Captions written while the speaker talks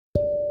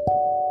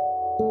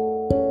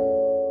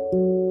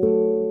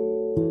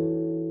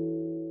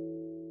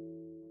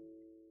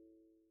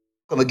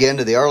again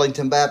to the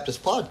Arlington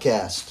Baptist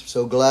Podcast.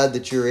 So glad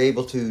that you're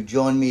able to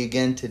join me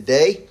again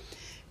today.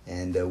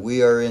 And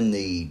we are in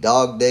the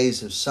dog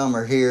days of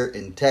summer here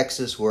in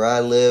Texas where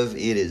I live.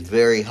 It is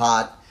very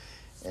hot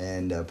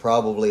and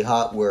probably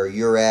hot where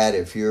you're at.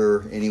 If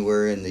you're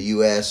anywhere in the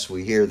U.S.,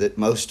 we hear that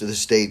most of the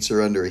states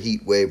are under a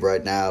heat wave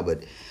right now.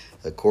 But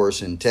of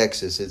course in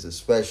Texas it's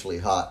especially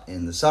hot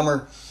in the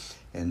summer.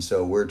 And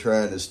so we're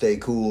trying to stay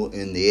cool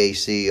in the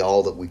AC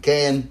all that we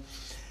can.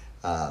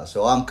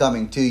 So I'm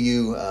coming to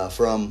you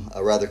from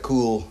a rather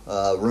cool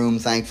room,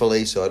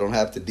 thankfully, so I don't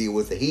have to deal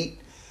with the heat.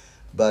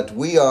 But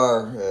we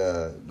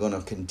are going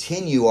to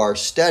continue our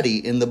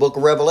study in the book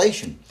of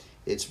Revelation.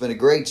 It's been a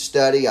great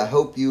study. I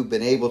hope you've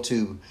been able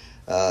to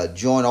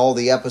join all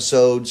the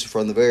episodes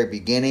from the very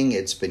beginning.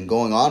 It's been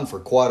going on for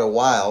quite a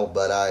while,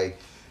 but I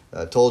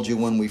told you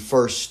when we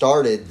first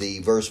started the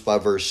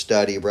verse-by-verse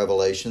study of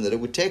Revelation that it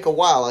would take a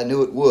while. I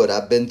knew it would.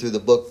 I've been through the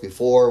book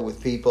before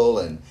with people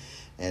and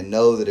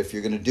know that if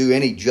you're going to do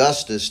any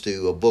justice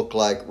to a book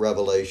like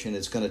Revelation,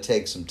 it's going to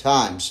take some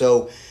time.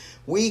 So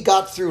we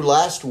got through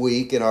last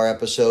week in our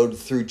episode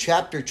through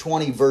chapter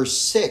 20, verse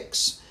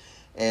 6.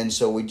 And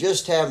so we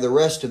just have the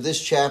rest of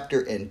this chapter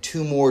and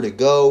 2 more to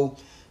go.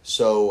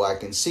 So I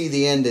can see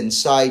the end in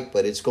sight,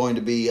 but it's going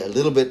to be a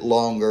little bit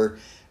longer.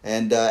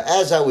 And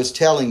as I was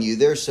telling you,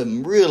 there's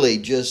some really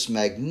just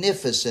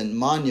magnificent,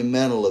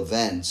 monumental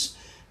events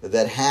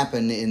that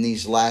happen in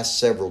these last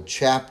several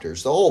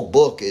chapters. The whole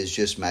book is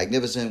just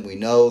magnificent. We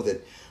know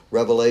that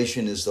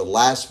Revelation is the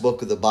last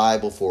book of the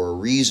Bible for a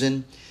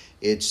reason.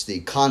 It's the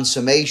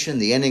consummation,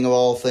 the ending of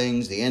all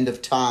things, the end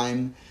of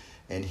time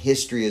and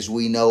history as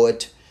we know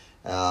it.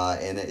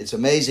 And it's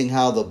amazing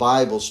how the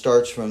Bible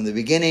starts from the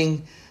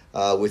beginning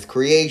with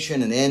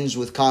creation and ends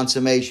with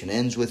consummation,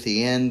 ends with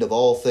the end of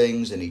all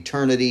things in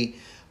eternity,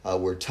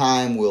 where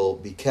time will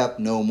be kept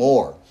no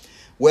more.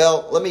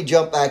 Well, let me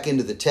jump back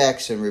into the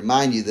text and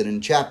remind you that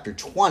in chapter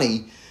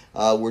 20,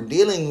 we're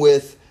dealing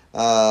with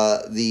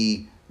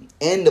the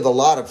end of a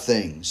lot of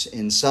things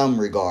in some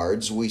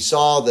regards. We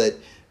saw that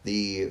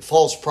the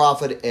false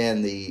prophet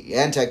and the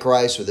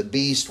Antichrist or the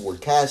beast were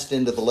cast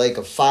into the lake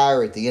of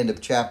fire at the end of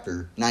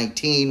chapter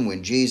 19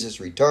 when Jesus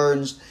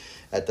returns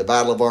at the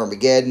Battle of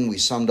Armageddon. We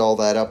summed all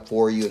that up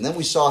for you. And then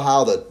we saw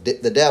how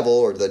the devil,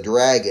 or the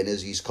dragon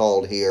as he's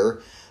called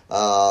here,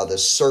 the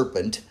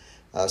serpent,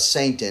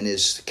 Satan,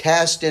 is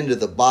cast into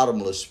the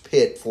bottomless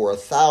pit for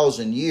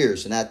 1,000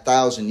 years. And that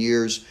 1,000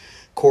 years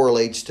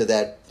correlates to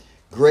that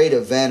great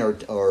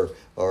event or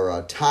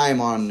a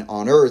time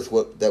on earth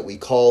that we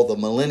call the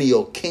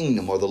millennial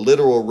kingdom, or the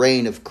literal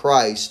reign of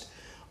Christ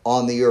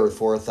on the earth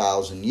for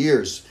 1,000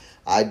 years.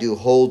 I do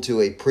hold to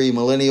a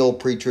premillennial,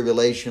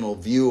 pre-tribulational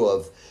view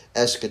of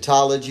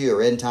eschatology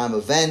or end time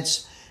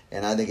events,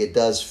 and I think it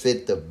does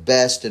fit the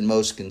best and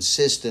most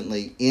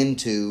consistently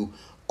into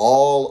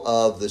all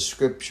of the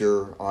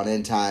scripture on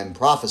end time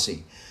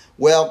prophecy.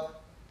 Well,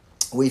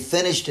 we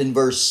finished in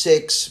verse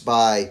 6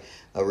 by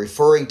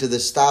referring to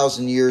this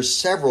 1,000 years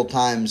several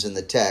times in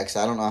the text.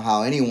 I don't know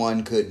how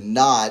anyone could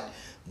not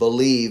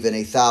believe in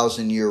a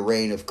 1,000-year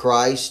reign of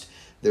Christ.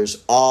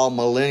 There's all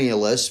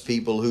millennialists,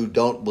 people who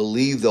don't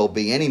believe there'll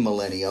be any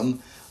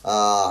millennium.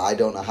 I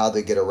don't know how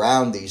they get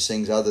around these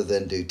things other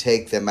than to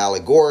take them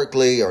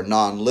allegorically or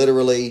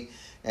non-literally.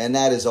 And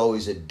that is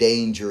always a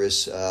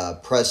dangerous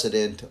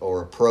precedent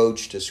or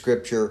approach to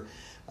Scripture.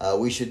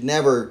 We should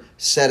never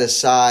set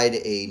aside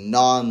a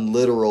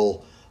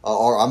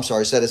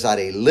set aside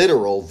a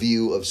literal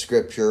view of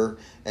Scripture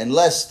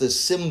unless the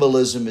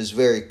symbolism is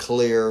very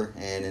clear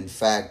and, in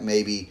fact,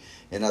 maybe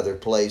in other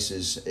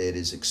places it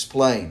is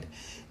explained.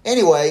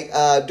 Anyway,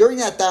 during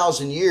that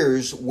 1,000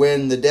 years,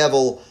 when the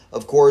devil,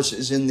 of course,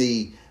 is in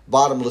the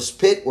bottomless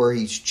pit where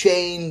he's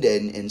chained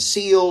and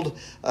sealed,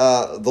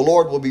 the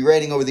Lord will be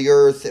reigning over the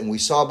earth. And we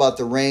saw about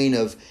the reign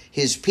of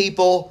his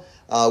people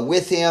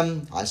with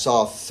him. I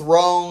saw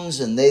thrones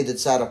and they that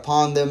sat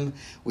upon them.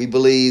 We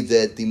believe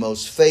that the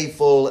most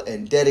faithful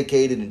and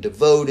dedicated and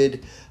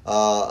devoted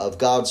of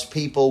God's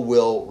people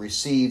will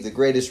receive the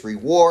greatest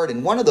reward.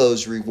 And one of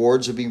those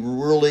rewards will be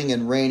ruling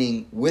and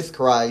reigning with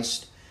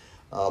Christ.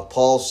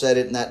 Paul said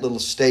it in that little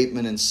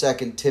statement in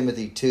 2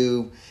 Timothy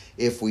 2,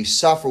 if we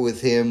suffer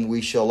with him,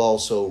 we shall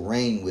also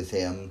reign with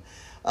him.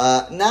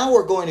 Now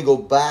we're going to go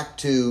back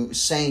to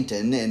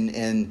Satan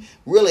and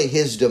really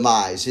his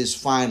demise, his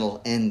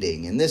final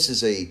ending. And this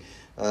is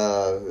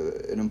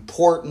an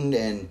important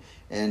and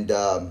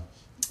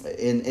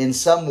in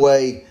some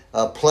way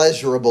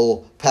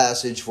pleasurable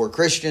passage for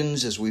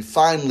Christians as we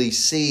finally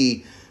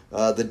see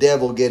the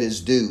devil get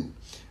his due.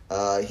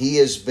 He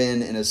has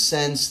been, in a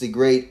sense, the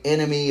great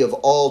enemy of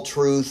all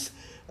truth,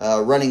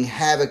 running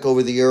havoc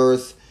over the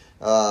earth,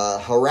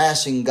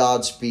 harassing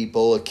God's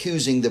people,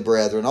 accusing the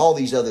brethren, all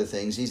these other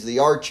things. He's the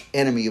arch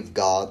enemy of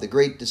God, the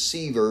great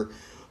deceiver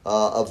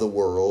of the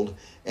world,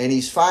 and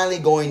he's finally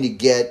going to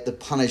get the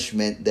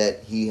punishment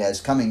that he has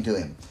coming to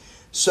him.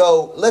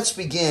 So let's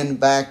begin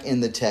back in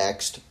the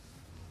text,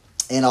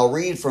 and I'll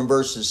read from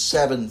verses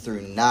 7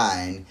 through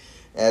 9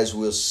 as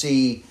we'll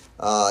see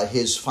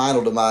his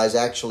final demise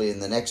actually in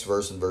the next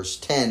verse, in verse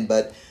 10.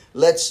 But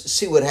let's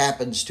see what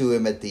happens to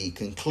him at the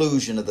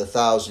conclusion of the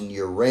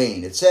 1,000-year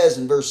reign. It says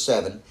in verse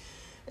 7,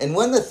 "And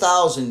when the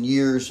 1,000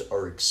 years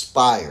are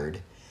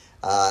expired,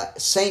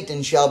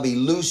 Satan shall be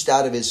loosed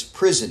out of his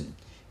prison,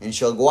 and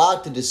shall go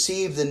out to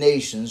deceive the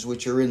nations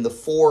which are in the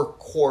four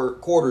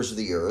quarters of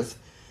the earth,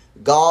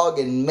 Gog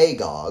and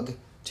Magog,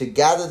 to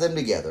gather them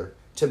together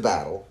to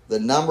battle, the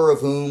number of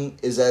whom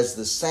is as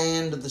the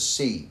sand of the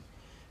sea.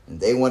 And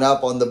they went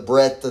up on the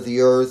breadth of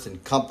the earth,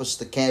 and compassed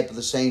the camp of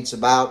the saints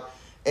about,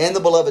 and the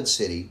beloved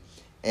city.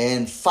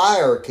 And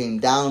fire came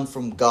down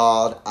from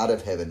God out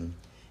of heaven,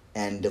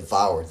 and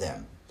devoured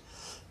them."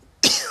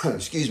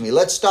 Excuse me.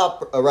 Let's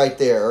stop right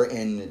there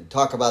and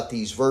talk about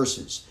these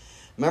verses.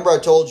 Remember, I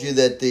told you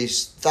that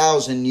this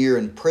 1,000-year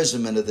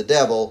imprisonment of the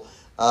devil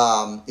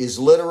is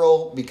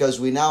literal, because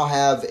we now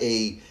have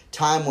a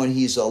time when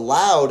he's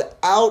allowed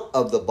out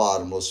of the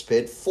bottomless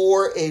pit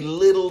for a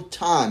little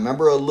time.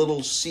 Remember, a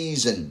little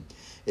season.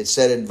 It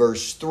said in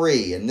verse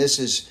 3, and this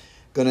is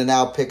going to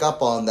now pick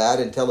up on that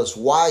and tell us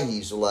why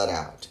he's let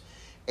out.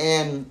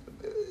 And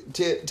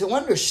to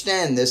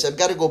understand this, I've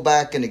got to go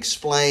back and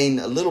explain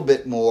a little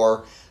bit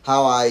more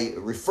how I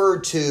refer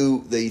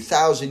to the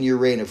 1,000-year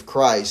reign of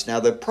Christ. Now,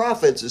 the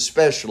prophets,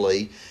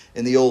 especially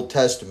in the Old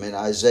Testament,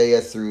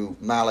 Isaiah through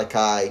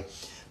Malachi,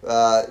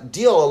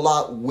 deal a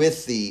lot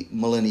with the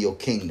millennial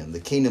kingdom, the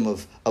kingdom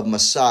of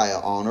Messiah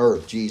on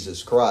earth,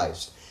 Jesus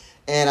Christ.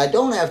 And I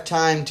don't have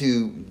time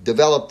to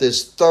develop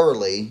this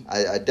thoroughly.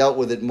 I dealt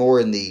with it more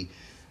in the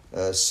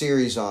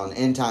series on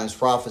end times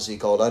prophecy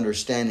called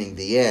Understanding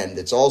the End.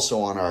 It's also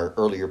on our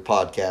earlier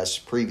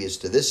podcasts previous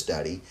to this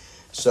study.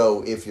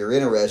 So if you're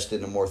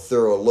interested in a more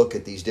thorough look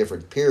at these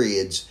different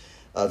periods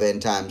of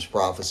end times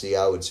prophecy,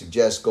 I would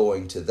suggest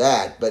going to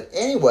that. But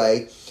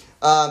anyway,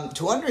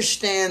 to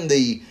understand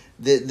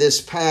this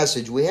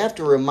passage, we have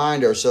to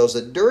remind ourselves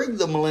that during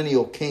the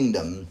millennial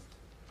kingdom,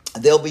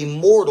 there'll be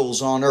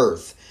mortals on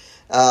earth.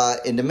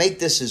 And to make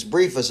this as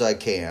brief as I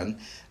can,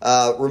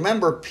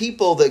 remember,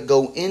 people that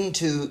go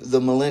into the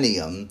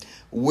millennium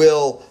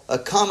will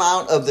come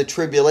out of the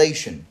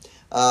tribulation.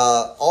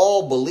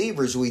 All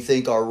believers, we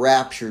think, are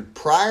raptured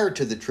prior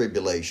to the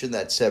tribulation,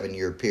 that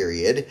 7-year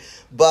period.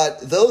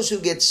 But those who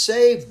get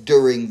saved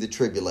during the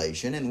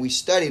tribulation, and we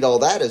studied all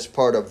that as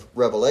part of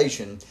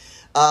Revelation,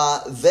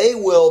 they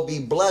will be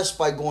blessed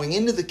by going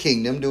into the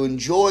kingdom to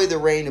enjoy the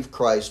reign of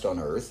Christ on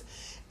earth.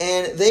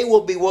 And they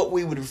will be what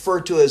we would refer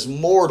to as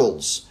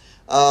mortals.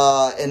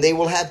 And they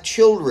will have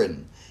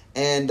children.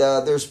 And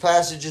there's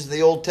passages in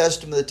the Old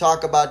Testament that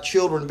talk about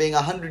children being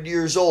 100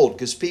 years old,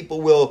 because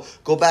people will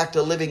go back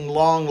to living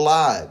long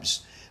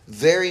lives,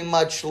 very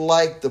much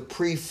like the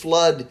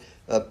pre-flood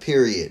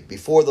period.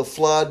 Before the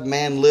flood,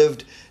 man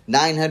lived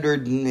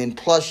 900 and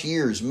plus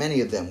years,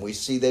 many of them. We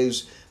see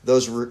those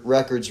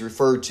records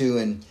referred to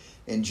in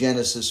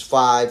Genesis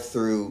 5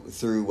 through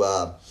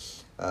the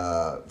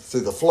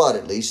flood,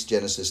 at least,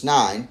 Genesis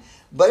 9.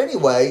 But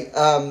anyway,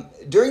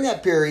 during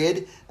that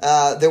period,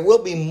 there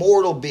will be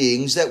mortal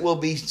beings that will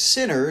be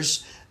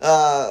sinners,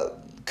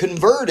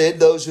 converted.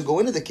 Those who go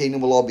into the kingdom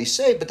will all be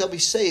saved, but they'll be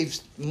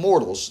saved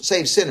mortals,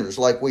 saved sinners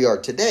like we are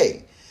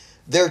today.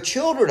 Their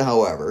children,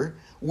 however,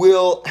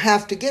 will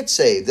have to get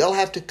saved. They'll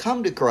have to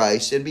come to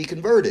Christ and be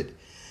converted.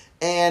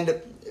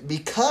 And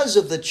because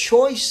of the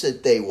choice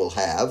that they will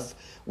have,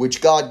 which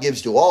God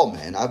gives to all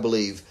men, I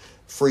believe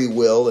free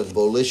will and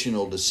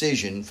volitional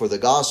decision for the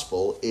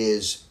gospel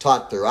is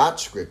taught throughout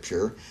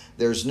Scripture.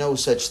 There's no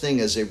such thing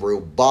as a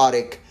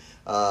robotic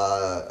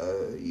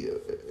kind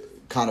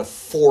of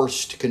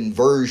forced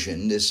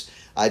conversion. This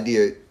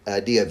idea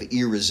of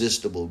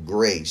irresistible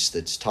grace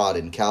that's taught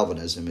in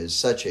Calvinism is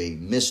such a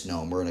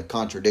misnomer and a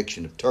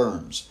contradiction of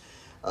terms.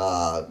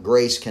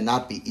 Grace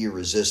cannot be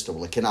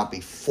irresistible. It cannot be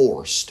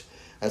forced.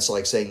 That's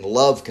like saying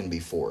love can be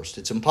forced.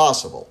 It's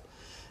impossible.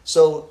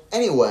 So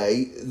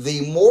anyway,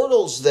 the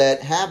mortals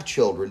that have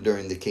children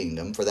during the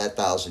kingdom for that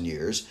 1,000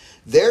 years,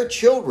 their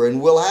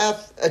children will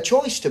have a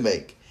choice to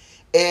make.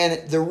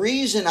 And the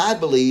reason I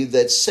believe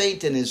that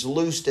Satan is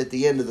loosed at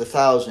the end of the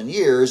 1,000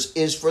 years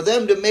is for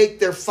them to make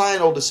their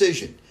final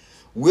decision.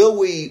 Will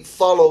we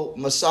follow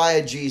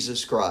Messiah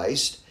Jesus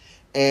Christ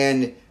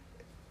and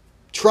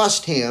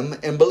trust Him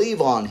and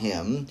believe on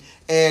Him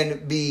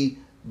and be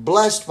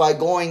blessed by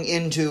going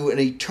into an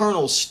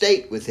eternal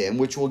state with Him,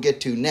 which we'll get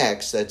to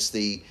next? That's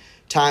the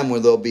time where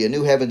there'll be a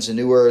new heavens and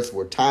new earth,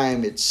 where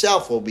time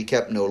itself will be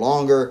kept no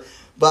longer.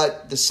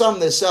 But to sum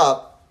this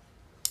up,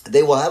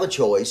 they will have a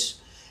choice,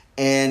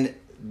 and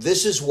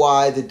this is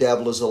why the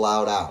devil is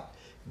allowed out.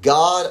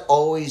 God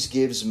always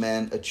gives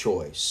men a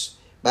choice.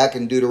 Back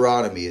in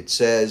Deuteronomy, it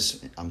says,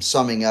 I'm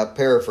summing up,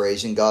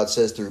 paraphrasing, God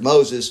says through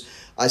Moses,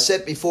 I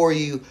set before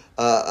you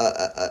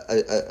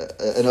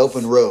an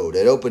open road,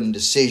 an open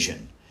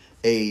decision,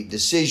 a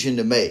decision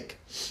to make,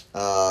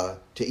 to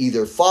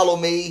either follow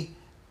me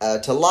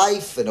to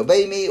life and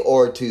obey me,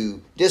 or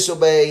to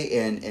disobey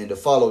and to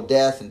follow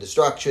death and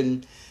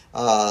destruction.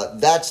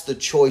 That's the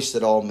choice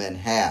that all men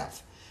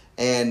have.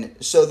 And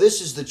so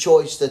this is the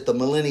choice that the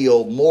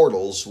millennial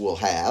mortals will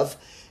have.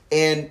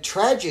 And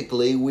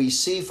tragically, we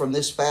see from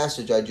this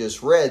passage I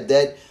just read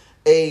that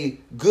a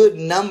good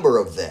number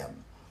of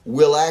them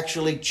will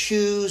actually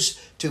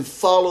choose to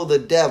follow the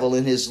devil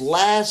in his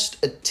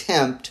last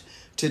attempt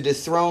to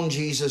dethrone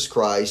Jesus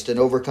Christ and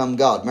overcome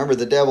God. Remember,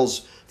 the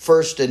devil's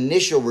first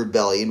initial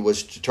rebellion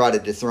was to try to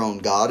dethrone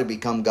God and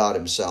become God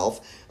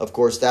himself. Of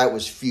course, that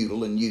was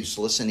futile and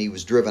useless, and he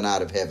was driven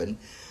out of heaven.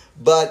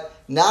 But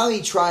now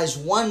he tries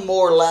one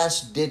more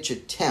last-ditch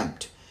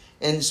attempt.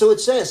 And so it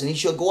says, and he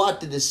shall go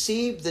out to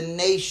deceive the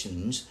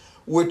nations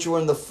which were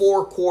in the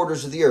four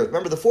quarters of the earth.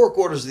 Remember, the four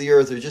quarters of the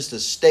earth are just a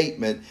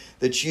statement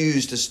that's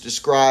used to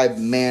describe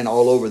man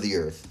all over the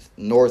earth.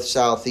 North,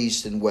 south,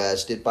 east, and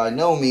west. It by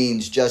no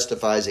means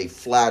justifies a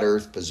flat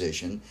earth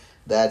position.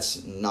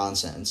 That's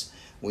nonsense.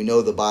 We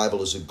know the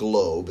Bible is a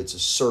globe. It's a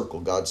circle.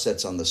 God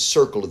sits on the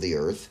circle of the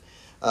earth.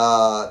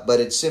 But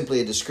it's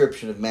simply a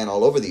description of man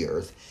all over the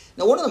earth.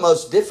 Now, one of the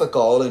most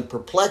difficult and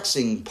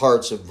perplexing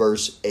parts of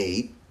verse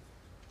 8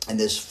 and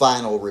this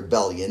final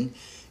rebellion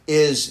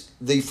is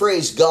the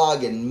phrase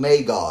Gog and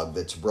Magog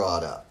that's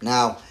brought up.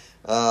 Now,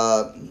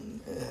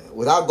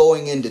 without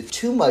going into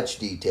too much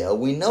detail,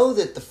 we know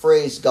that the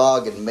phrase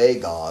Gog and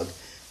Magog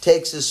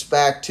takes us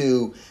back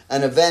to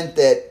an event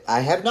that I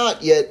have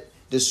not yet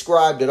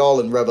described at all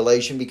in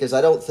Revelation, because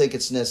I don't think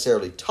it's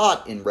necessarily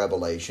taught in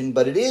Revelation,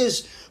 but it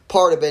is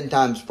part of end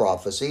times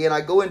prophecy, and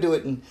I go into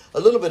it in a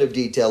little bit of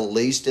detail, at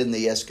least in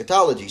the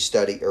eschatology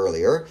study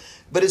earlier,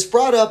 but it's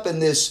brought up in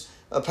this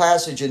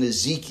passage in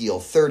Ezekiel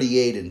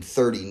 38 and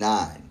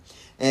 39.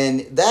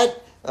 And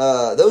that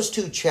those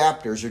two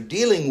chapters are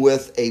dealing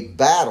with a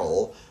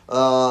battle,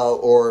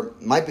 or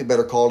might be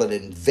better called an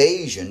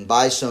invasion,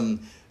 by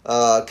some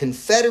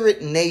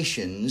confederate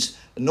nations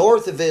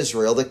north of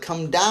Israel that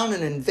come down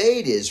and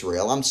invade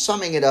Israel. I'm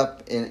summing it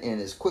up in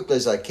as quickly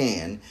as I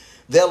can.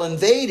 They'll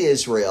invade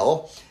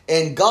Israel,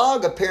 and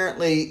Gog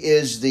apparently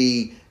is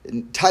the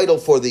title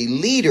for the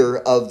leader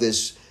of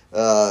this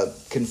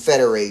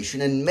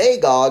confederation, and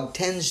Magog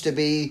tends to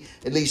be,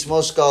 at least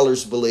most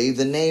scholars believe,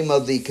 the name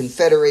of the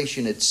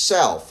confederation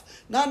itself.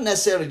 Not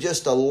necessarily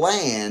just a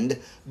land,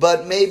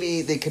 but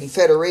maybe the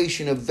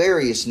confederation of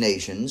various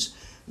nations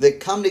that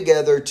come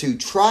together to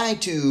try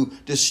to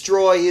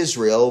destroy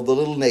Israel, the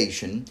little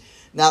nation.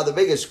 Now, the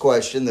biggest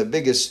question, the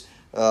biggest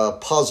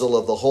puzzle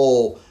of the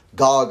whole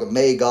Gog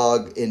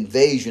Magog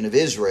invasion of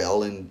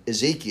Israel in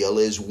Ezekiel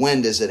is,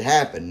 when does it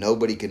happen?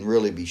 Nobody can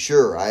really be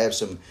sure. I have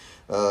some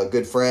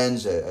good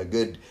friends, a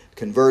good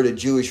converted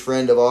Jewish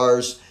friend of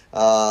ours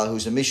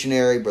who's a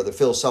missionary, Brother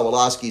Phil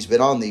Sawalowski. He's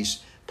been on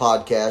these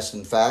podcasts,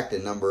 in fact, a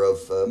number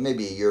of,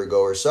 maybe a year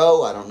ago or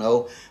so, I don't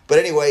know. But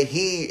anyway,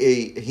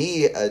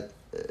 he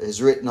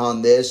has written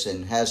on this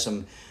and has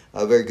some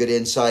very good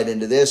insight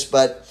into this,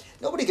 but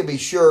nobody can be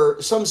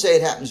sure. Some say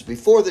it happens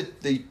before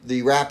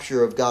the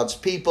rapture of God's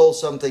people.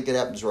 Some think it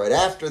happens right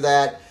after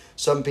that.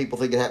 Some people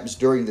think it happens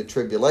during the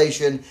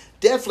tribulation.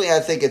 Definitely, I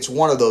think it's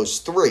one of those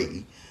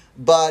three.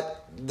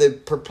 But the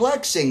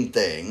perplexing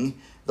thing,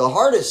 the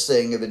hardest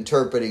thing of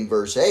interpreting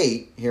verse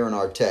 8 here in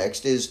our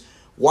text is,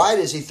 why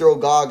does he throw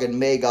Gog and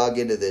Magog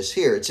into this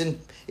here?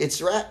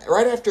 It's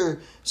right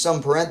after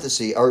some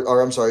parenthesis,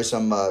 or I'm sorry,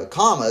 some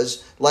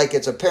commas, like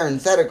it's a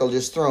parenthetical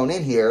just thrown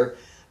in here.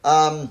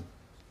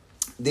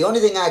 The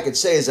only thing I could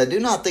say is I do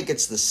not think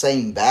it's the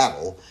same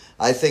battle.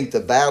 I think the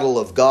battle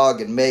of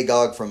Gog and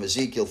Magog from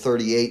Ezekiel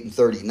 38 and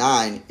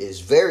 39 is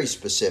very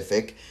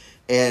specific.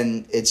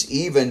 And it's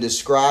even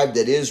described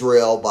that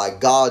Israel, by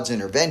God's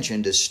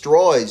intervention,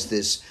 destroys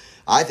this.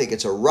 I think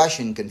it's a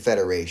Russian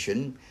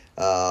confederation.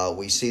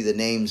 We see the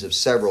names of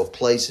several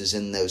places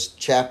in those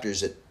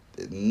chapters that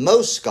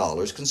most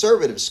scholars,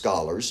 conservative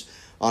scholars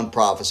on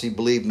prophecy,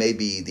 believe may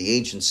be the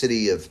ancient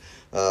city of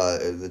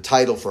the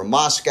title for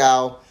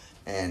Moscow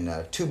and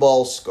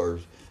Tobolsk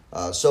or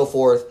so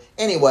forth.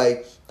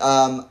 Anyway,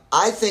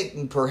 I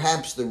think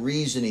perhaps the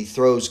reason he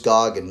throws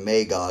Gog and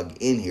Magog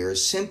in here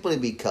is simply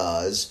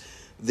because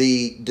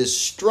the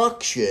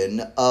destruction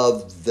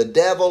of the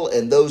devil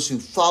and those who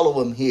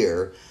follow him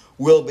here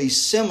will be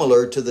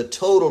similar to the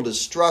total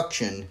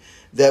destruction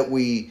that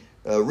we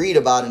read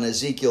about in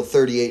Ezekiel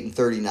 38 and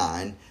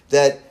 39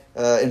 that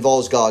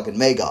involves Gog and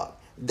Magog.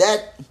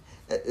 That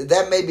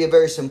may be a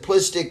very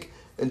simplistic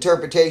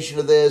interpretation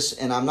of this,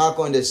 and I'm not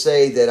going to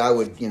say that I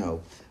would,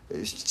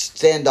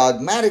 stand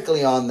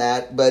dogmatically on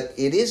that, but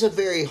it is a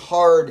very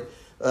hard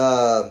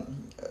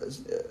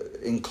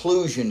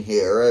inclusion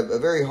here, a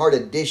very hard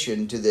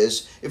addition to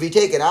this. If you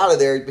take it out of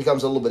there, it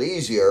becomes a little bit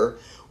easier.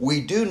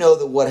 We do know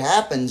that what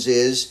happens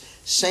is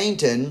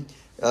Satan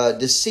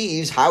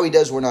deceives. How he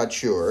does, we're not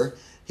sure.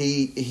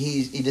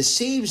 He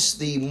deceives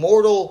the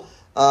mortal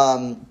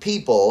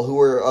people who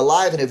are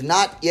alive and have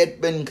not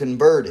yet been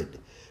converted.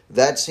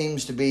 That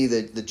seems to be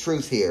the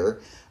truth here.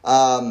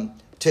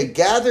 To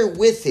gather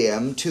with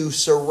him to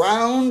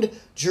surround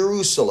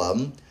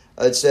Jerusalem.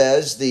 It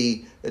says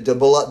the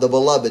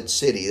beloved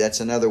city. That's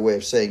another way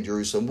of saying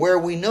Jerusalem, where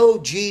we know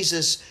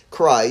Jesus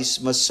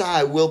Christ,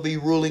 Messiah, will be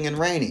ruling and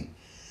reigning.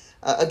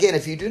 Again,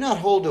 if you do not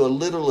hold to a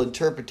literal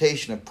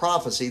interpretation of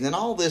prophecy, then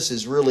all this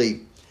is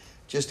really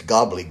just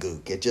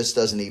gobbledygook. It just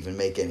doesn't even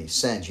make any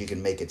sense. You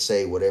can make it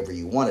say whatever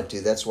you want it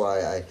to. That's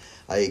why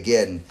I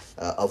again,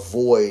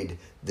 avoid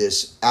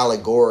this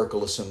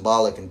allegorical or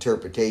symbolic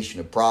interpretation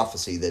of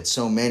prophecy that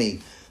so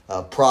many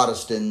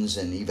Protestants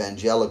and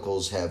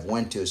evangelicals have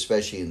went to,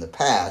 especially in the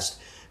past,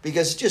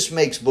 because it just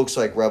makes books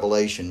like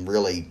Revelation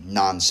really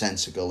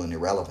nonsensical and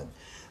irrelevant.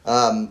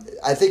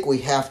 I think we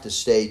have to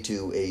stay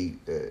to a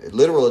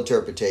literal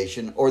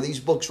interpretation, or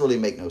these books really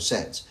make no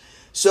sense.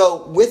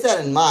 So with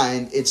that in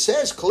mind, it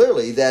says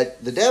clearly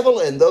that the devil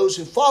and those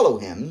who follow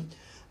him,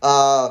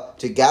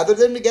 to gather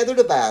them together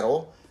to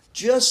battle,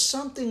 just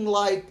something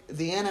like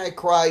the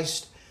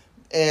Antichrist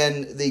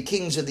and the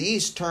kings of the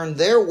East turned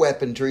their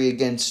weaponry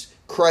against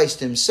Christ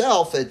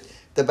himself at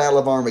the Battle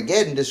of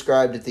Armageddon,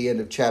 described at the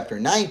end of chapter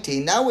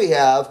 19. Now we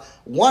have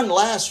one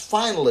last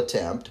final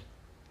attempt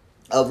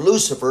of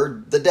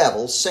Lucifer, the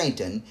devil,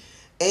 Satan,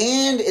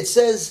 and it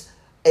says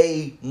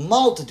a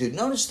multitude.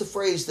 Notice the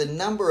phrase, the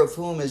number of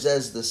whom is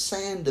as the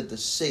sand of the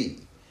sea.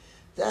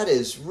 That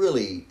is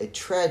really a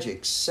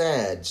tragic,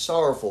 sad,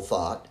 sorrowful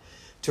thought,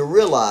 to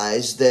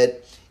realize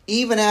that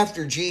even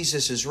after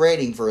Jesus is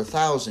reigning for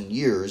 1,000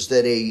 years,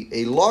 that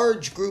a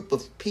large group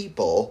of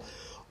people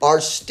are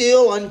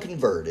still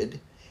unconverted,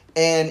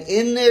 and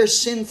in their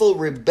sinful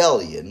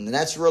rebellion, and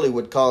that's really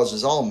what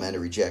causes all men to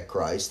reject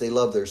Christ. They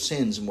love their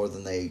sins more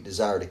than they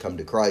desire to come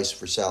to Christ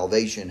for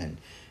salvation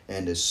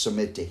and to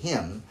submit to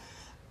Him.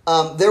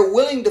 They're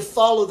willing to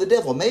follow the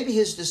devil. Maybe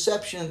his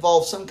deception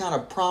involves some kind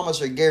of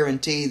promise or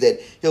guarantee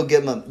that he'll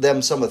give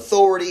them some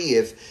authority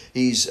if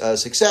he's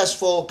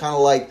successful, kind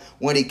of like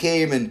when he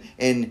came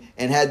and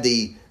had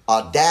the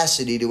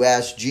audacity to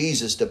ask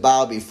Jesus to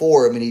bow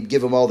before him and he'd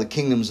give him all the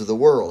kingdoms of the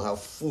world. How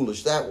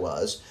foolish that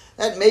was.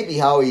 That may be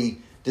how he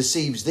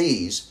deceives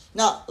these.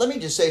 Now, let me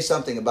just say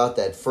something about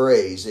that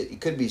phrase.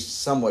 It could be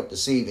somewhat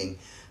deceiving.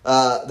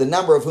 The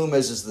number of whom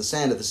is the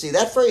sand of the sea.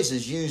 That phrase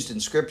is used in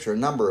Scripture a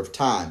number of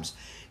times.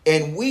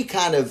 And we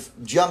kind of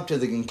jump to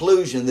the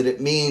conclusion that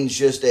it means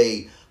just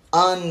a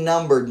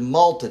unnumbered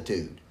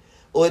multitude.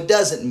 Well, it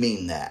doesn't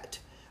mean that.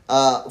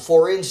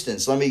 For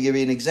instance, let me give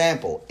you an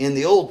example. In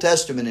the Old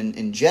Testament,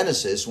 in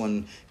Genesis,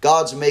 when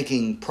God's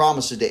making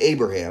promises to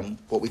Abraham,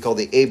 what we call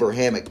the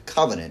Abrahamic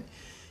covenant,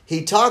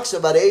 he talks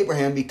about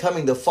Abraham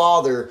becoming the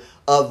father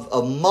of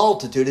a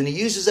multitude, and he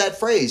uses that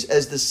phrase,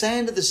 as the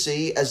sand of the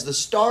sea, as the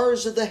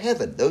stars of the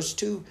heaven, those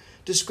two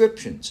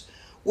descriptions.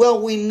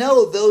 Well, we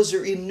know those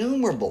are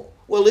innumerable.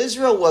 Well,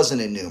 Israel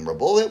wasn't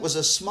innumerable. It was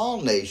a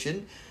small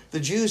nation. The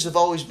Jews have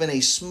always been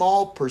a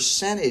small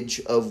percentage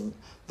of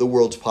the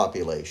world's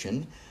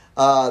population.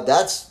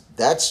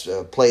 That's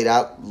played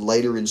out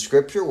later in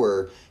Scripture,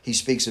 where he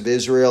speaks of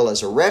Israel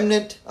as a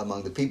remnant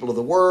among the people of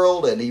the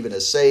world, and even a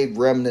saved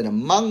remnant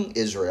among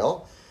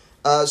Israel.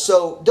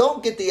 So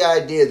don't get the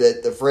idea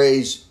that the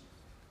phrase,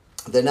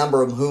 the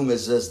number of whom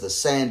is as the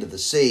sand of the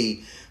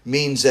sea,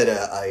 means that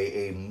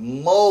a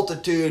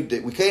multitude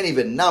that we can't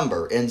even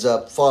number ends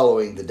up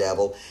following the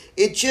devil.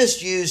 It's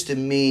just used to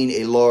mean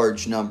a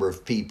large number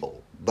of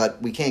people,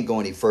 but we can't go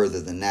any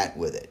further than that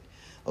with it.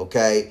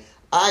 Okay?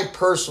 I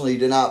personally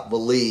do not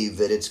believe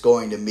that it's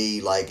going to be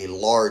like a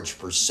large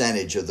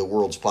percentage of the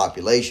world's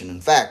population.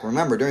 In fact,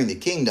 remember, during the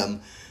kingdom,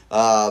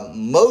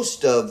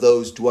 most of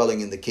those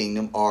dwelling in the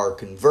kingdom are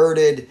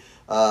converted,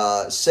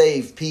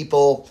 saved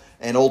people,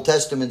 and Old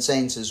Testament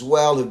saints as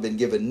well who've been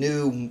given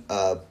new,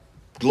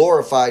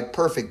 glorified,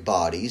 perfect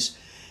bodies.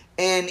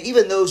 And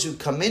even those who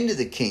come into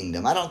the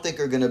kingdom, I don't think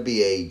are going to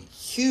be a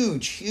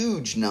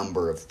huge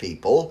number of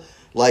people,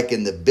 like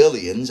in the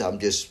billions. I'm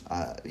just,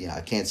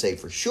 I can't say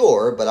for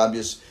sure, but I'm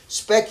just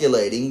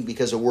speculating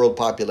because of world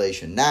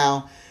population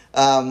now.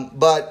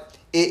 But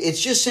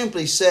it's just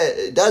simply said,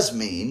 it does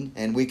mean,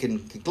 and we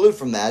can conclude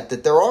from that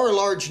there are a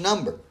large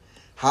number.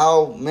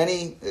 How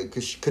many?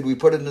 Could we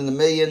put it in the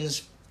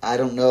millions? I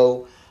don't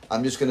know.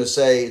 I'm just going to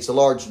say it's a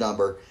large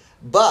number.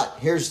 But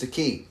here's the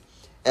key.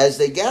 As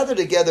they gather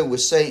together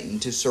with Satan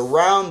to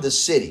surround the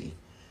city,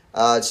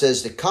 it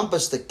says to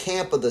compass the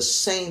camp of the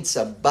saints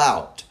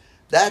about.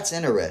 That's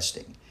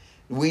interesting.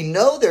 We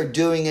know they're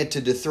doing it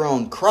to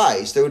dethrone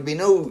Christ. There would be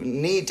no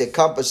need to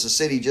compass the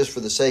city just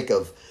for the sake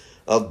of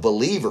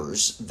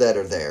believers that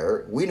are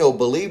there. We know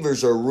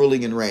believers are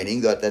ruling and reigning,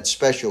 that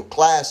special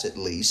class at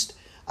least.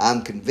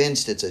 I'm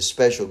convinced it's a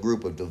special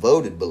group of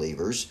devoted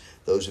believers,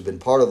 those who've been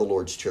part of the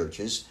Lord's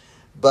churches.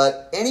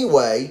 But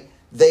anyway,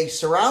 they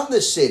surround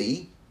the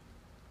city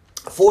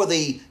for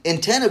the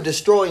intent of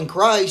destroying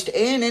Christ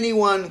and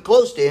anyone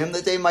close to him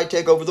that they might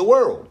take over the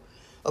world.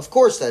 Of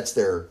course, that's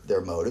their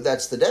motive.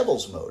 That's the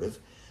devil's motive.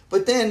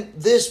 But then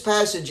this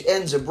passage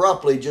ends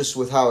abruptly just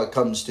with how it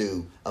comes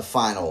to a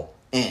final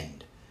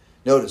end.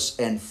 Notice,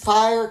 and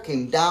fire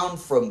came down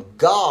from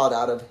God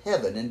out of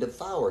heaven and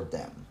devoured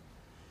them.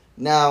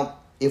 Now,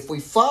 if we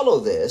follow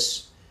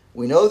this,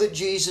 we know that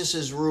Jesus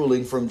is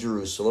ruling from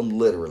Jerusalem,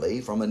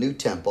 literally, from a new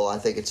temple. I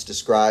think it's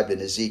described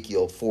in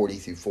Ezekiel 40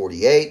 through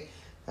 48.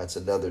 That's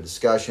another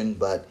discussion.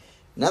 But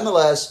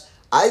nonetheless,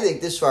 I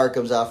think this fire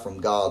comes out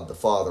from God the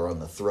Father on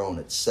the throne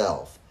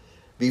itself.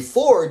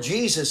 before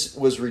Jesus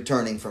was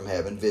returning from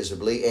heaven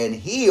visibly, and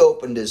he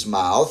opened his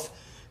mouth,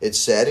 it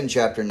said in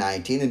chapter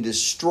 19, and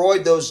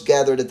destroyed those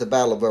gathered at the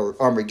battle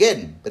of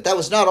Armageddon. But that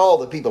was not all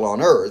the people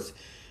on earth,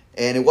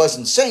 and it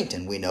wasn't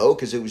Satan, we know,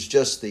 because it was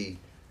just the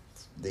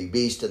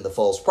beast and the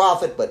false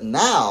prophet. But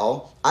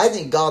now, I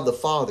think God the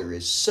Father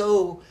is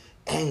so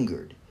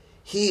angered.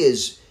 He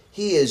is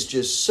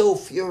just so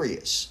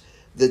furious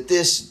that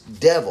this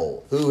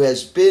devil, who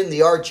has been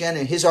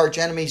his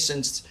archenemy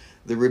since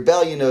the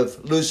rebellion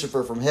of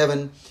Lucifer from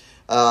heaven,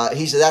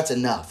 he said, that's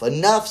enough.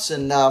 Enough's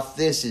enough.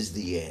 This is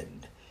the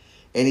end.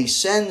 And he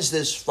sends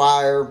this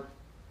fire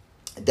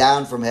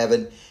down from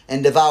heaven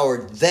and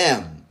devoured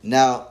them.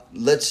 Now,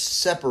 let's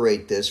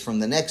separate this from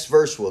the next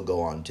verse we'll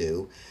go on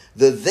to.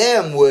 The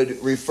them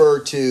would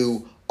refer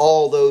to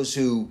all those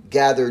who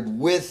gathered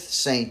with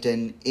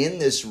Satan in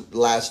this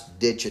last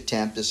ditch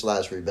attempt, this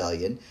last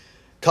rebellion,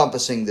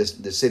 compassing the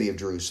city of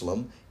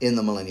Jerusalem in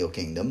the millennial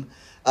kingdom.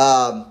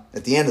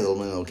 At the end of the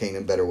millennial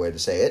kingdom, better way to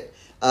say it.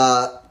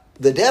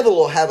 The devil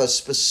will have a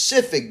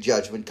specific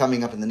judgment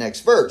coming up in the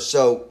next verse.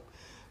 So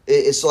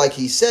it's like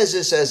he says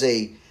this as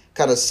a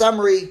kind of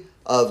summary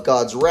of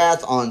God's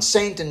wrath on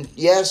Satan,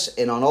 yes,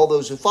 and on all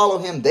those who follow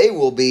him. They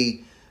will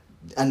be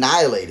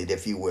annihilated,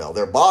 if you will.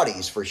 Their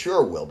bodies for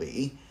sure will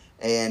be.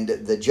 And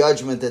the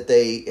judgment that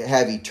they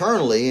have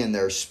eternally in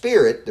their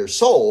spirit, their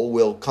soul,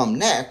 will come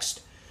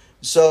next.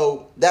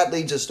 So that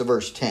leads us to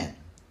verse 10.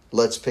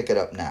 Let's pick it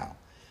up now.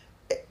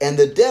 And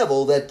the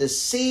devil that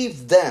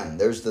deceived them,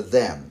 there's the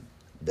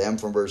them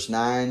from verse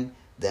 9,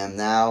 them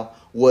now,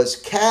 was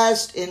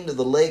cast into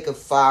the lake of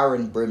fire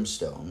and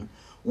brimstone,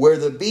 where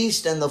the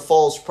beast and the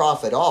false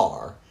prophet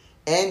are,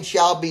 and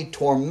shall be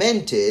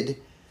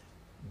tormented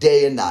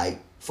day and night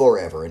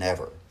forever and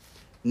ever.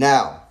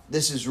 Now,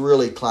 this is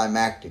really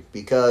climactic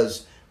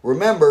because,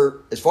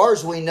 remember, as far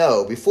as we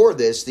know, before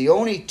this, the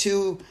only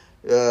two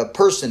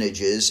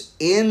personages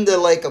in the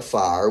lake of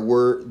fire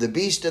were the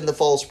beast and the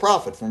false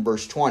prophet from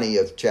verse 20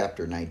 of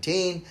chapter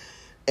 19.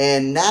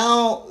 And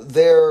now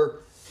their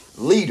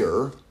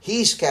leader,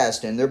 he's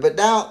cast in there, but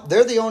now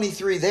they're the only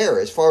three there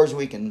as far as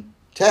we can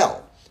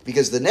tell.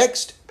 Because the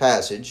next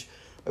passage,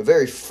 a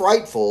very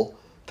frightful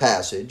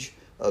passage,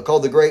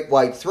 called the Great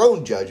White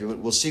Throne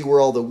Judgment, we'll see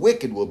where all the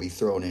wicked will be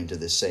thrown into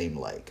the same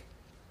lake.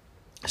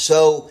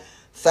 So,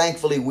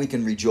 thankfully, we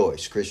can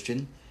rejoice,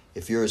 Christian.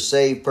 If you're a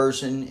saved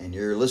person and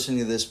you're listening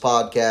to this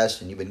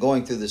podcast and you've been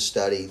going through this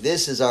study,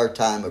 this is our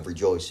time of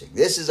rejoicing.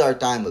 This is our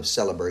time of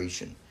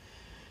celebration.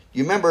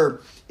 You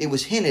remember, it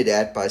was hinted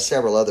at by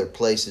several other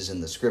places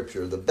in the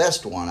scripture. The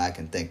best one I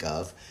can think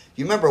of,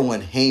 you remember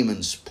when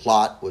Haman's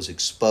plot was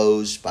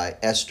exposed by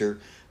Esther,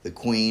 the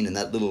queen, and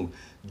that little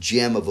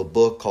gem of a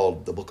book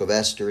called the Book of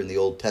Esther in the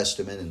Old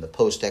Testament in the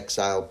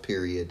post-exile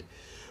period,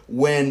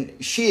 when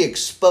she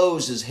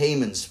exposes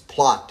Haman's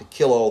plot to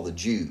kill all the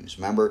Jews,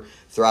 remember,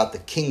 throughout the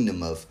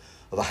kingdom of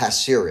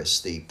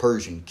Ahasuerus, the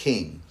Persian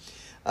king.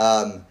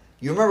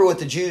 You remember what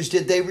the Jews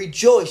did? They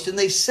rejoiced and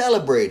they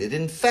celebrated.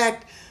 In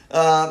fact,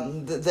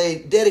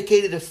 they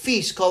dedicated a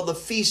feast called the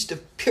Feast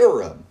of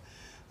Purim.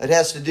 It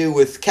has to do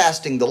with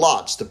casting the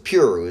lots. The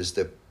pur is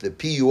the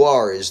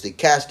P-U-R is the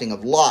casting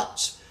of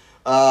lots.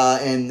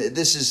 And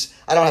this is,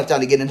 I don't have time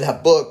to get into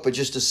that book, but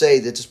just to say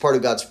that it's part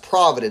of God's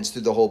providence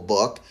through the whole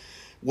book.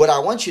 What I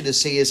want you to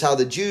see is how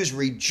the Jews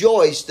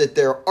rejoiced that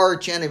their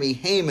archenemy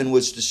Haman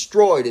was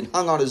destroyed and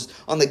hung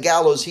on the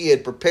gallows he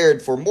had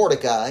prepared for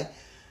Mordecai.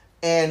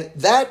 And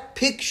that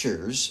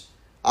pictures,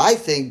 I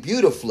think,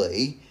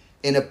 beautifully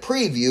in a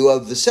preview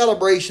of the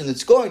celebration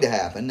that's going to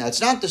happen. Now,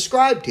 it's not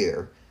described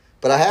here,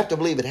 but I have to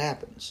believe it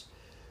happens.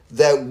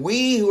 That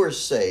we who are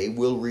saved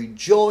will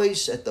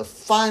rejoice at the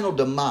final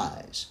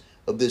demise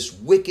of this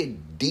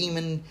wicked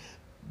demon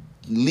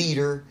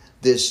leader,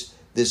 this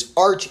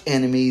arch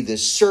enemy,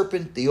 this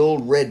serpent, the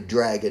old red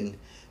dragon,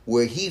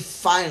 where he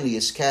finally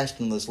is cast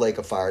in this lake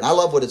of fire. And I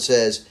love what it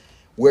says,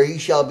 where he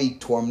shall be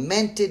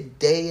tormented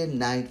day and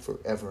night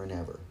forever and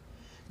ever.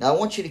 Now I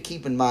want you to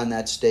keep in mind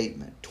that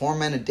statement,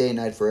 tormented day and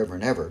night forever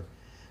and ever,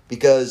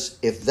 because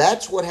if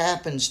that's what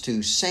happens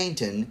to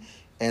Satan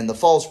and the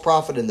false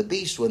prophet and the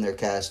beast when they're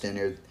cast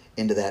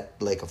into that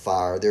lake of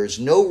fire, there's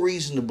no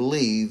reason to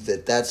believe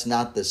that that's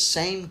not the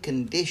same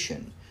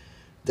condition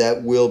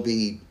that will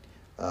be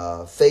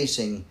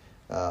facing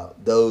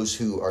those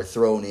who are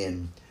thrown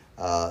in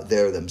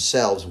there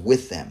themselves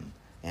with them.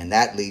 And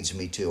that leads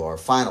me to our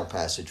final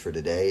passage for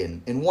today,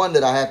 and one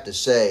that I have to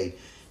say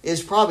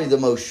is probably the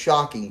most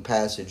shocking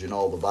passage in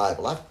all the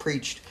Bible. I've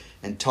preached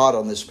and taught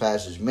on this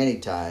passage many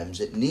times.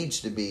 It needs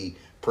to be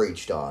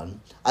preached on.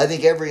 I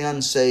think every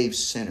unsaved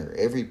sinner,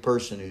 every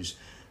person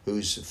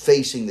who's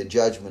facing the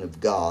judgment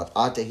of God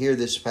ought to hear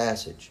this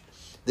passage.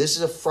 This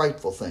is a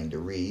frightful thing to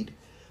read.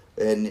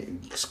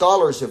 And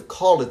scholars have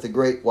called it the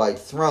Great White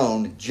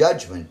Throne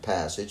Judgment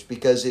passage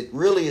because it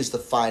really is the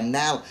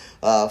finale,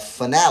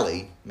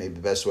 maybe the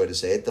best way to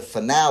say it, the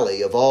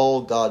finale of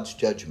all God's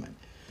judgment.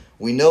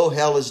 We know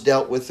hell is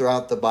dealt with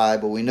throughout the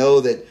Bible. We know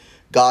that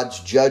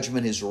God's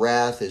judgment, His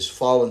wrath, has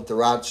fallen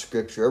throughout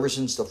Scripture ever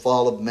since the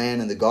fall of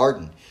man in the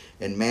garden.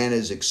 and man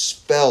is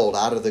expelled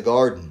out of the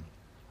garden.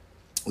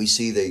 We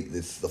see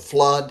the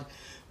flood.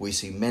 We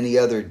see many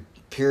other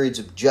periods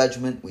of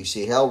judgment. We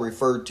see hell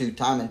referred to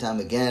time and time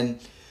again.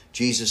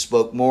 Jesus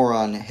spoke more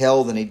on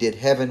hell than he did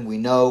heaven, we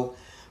know.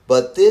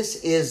 But this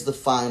is the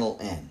final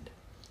end.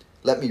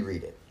 Let me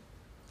read it.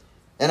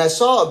 And I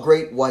saw a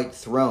great white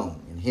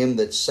throne, and him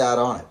that sat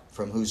on it,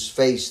 from whose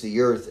face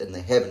the earth and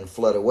the heaven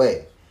fled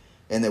away,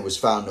 and there was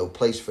found no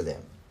place for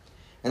them.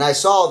 And I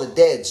saw the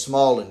dead,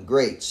 small and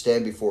great,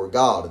 stand before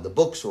God, and the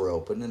books were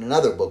opened, and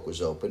another book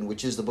was opened,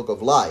 which is the book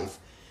of life.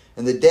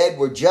 And the dead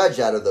were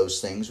judged out of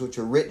those things which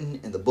are written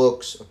in the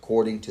books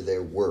according to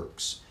their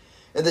works.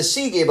 And the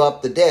sea gave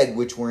up the dead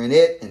which were in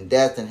it, and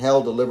death and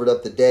hell delivered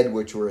up the dead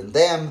which were in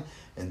them,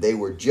 and they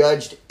were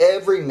judged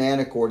every man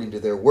according to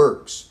their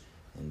works.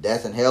 And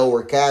death and hell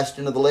were cast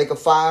into the lake of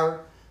fire.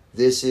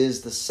 This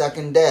is the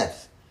second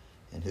death.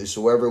 And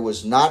whosoever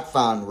was not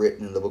found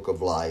written in the book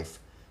of life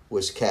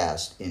was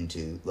cast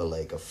into the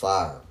lake of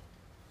fire.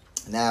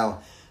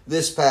 Now,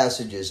 this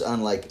passage is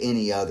unlike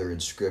any other in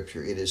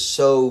Scripture. It is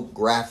so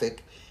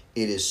graphic.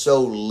 It is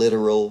so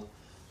literal.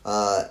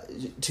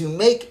 To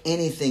make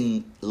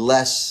anything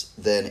less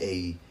than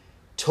a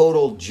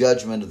total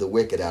judgment of the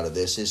wicked out of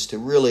this is to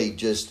really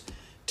just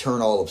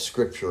turn all of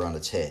Scripture on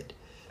its head.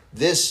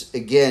 This,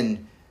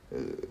 again,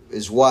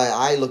 is why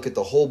I look at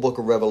the whole book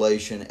of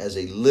Revelation as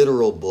a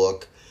literal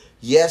book.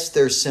 Yes,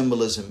 there's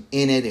symbolism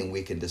in it, and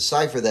we can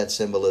decipher that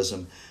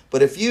symbolism.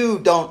 But if you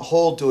don't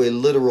hold to a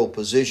literal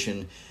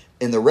position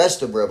in the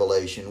rest of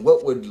Revelation,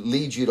 what would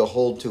lead you to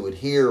hold to it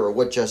here, or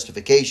what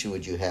justification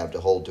would you have to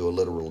hold to a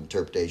literal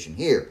interpretation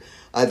here?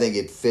 I think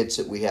it fits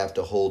that we have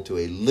to hold to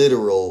a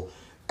literal,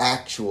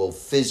 actual,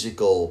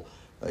 physical,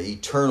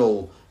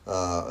 eternal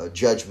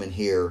judgment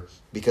here,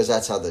 because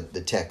that's how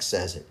the text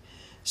says it.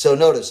 So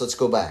notice, let's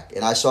go back.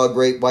 And I saw a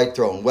great white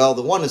throne. Well,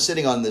 the one that's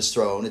sitting on this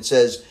throne, it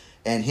says,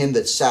 and him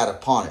that sat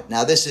upon it.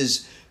 Now this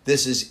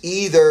is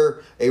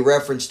either a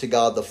reference to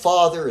God the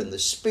Father and the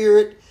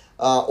Spirit,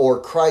 or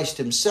Christ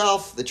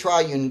himself. The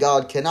triune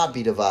God cannot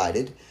be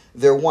divided.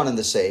 They're one and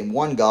the same.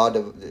 One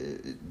God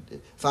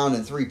found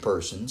in three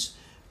persons.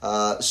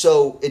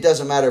 So it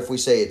doesn't matter if we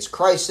say it's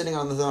Christ sitting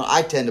on the throne.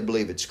 I tend to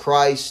believe it's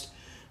Christ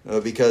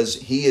because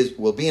he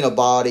will be in a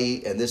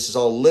body, and this is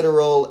all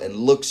literal and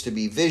looks to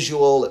be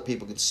visual, that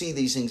people can see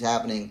these things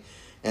happening.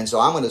 And so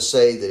I'm going to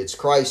say that it's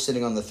Christ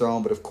sitting on the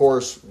throne, but of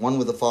course, one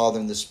with the Father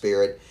and the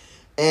Spirit.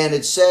 And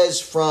it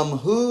says, from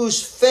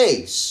whose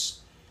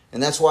face,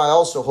 and that's why I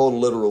also hold a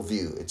literal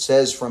view. It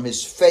says from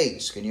his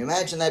face. Can you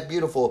imagine that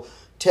beautiful,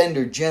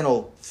 tender,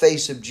 gentle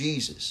face of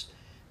Jesus?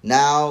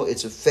 Now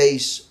it's a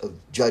face of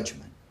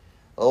judgment.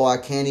 Oh, I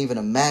can't even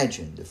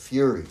imagine the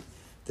fury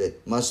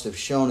that must have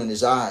shone in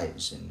his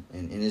eyes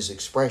and in his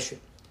expression.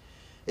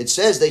 It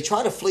says they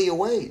try to flee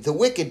away. The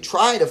wicked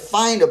try to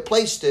find a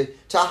place to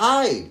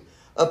hide,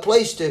 a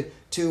place to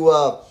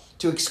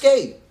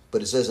escape.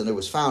 But it says, and there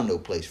was found no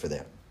place for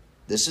them.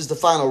 This is the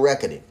final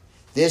reckoning.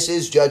 This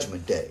is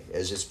Judgment Day,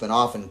 as it's been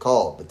often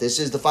called. But this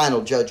is the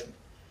final judgment.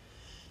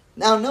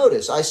 Now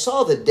notice, I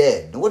saw the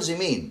dead. Now what does he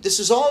mean? This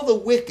is all the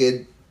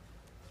wicked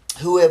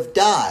who have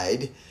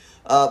died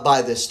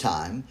by this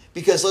time.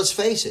 Because let's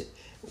face it,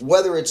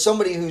 whether it's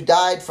somebody who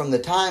died from the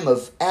time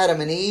of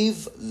Adam and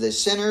Eve, the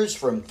sinners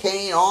from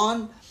Cain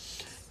on,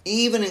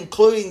 even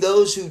including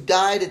those who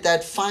died at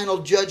that final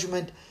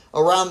judgment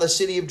around the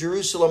city of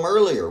Jerusalem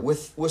earlier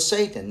with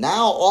Satan.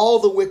 Now all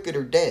the wicked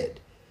are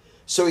dead.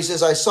 So he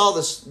says, I saw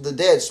the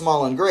dead,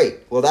 small and great.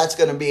 Well, that's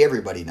going to be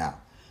everybody now.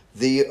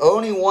 The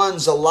only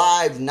ones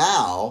alive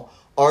now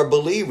are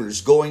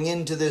believers going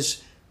into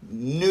this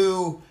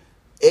new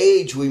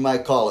age, we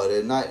might call it,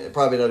 and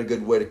probably not a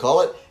good way to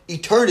call it,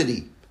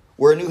 eternity,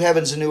 where a new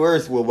heavens and new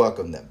earth will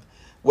welcome them.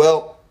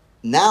 Well,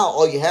 now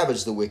all you have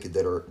is the wicked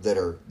that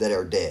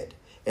are dead,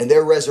 and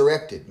they're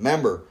resurrected.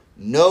 Remember,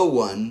 no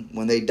one,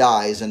 when they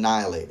die, is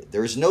annihilated.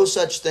 There is no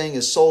such thing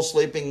as soul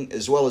sleeping,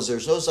 as well as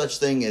there's no such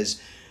thing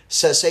as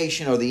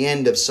cessation or the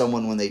end of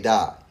someone when they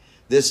die.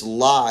 This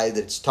lie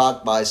that's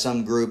taught by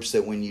some groups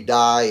that when you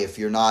die, if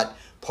you're not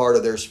part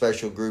of their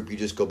special group, you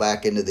just go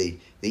back into the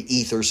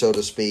ether, so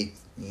to speak,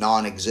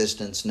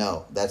 non-existence.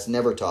 No, that's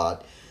never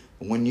taught.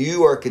 When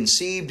you are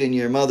conceived in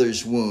your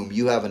mother's womb,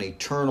 you have an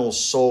eternal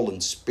soul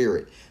and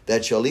spirit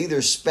that shall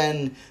either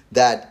spend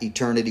that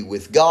eternity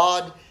with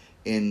God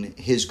in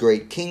his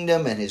great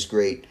kingdom and his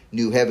great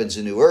new heavens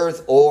and new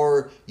earth,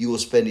 or you will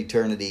spend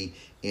eternity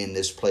in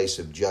this place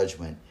of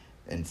judgment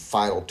and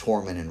final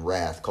torment and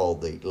wrath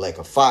called the lake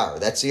of fire.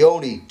 That's the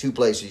only two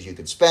places you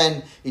can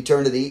spend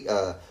eternity,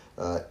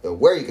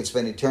 where you can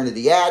spend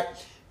eternity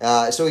at.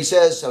 So he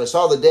says, I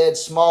saw the dead,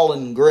 small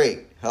and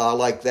great. I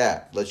like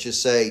that. Let's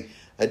just say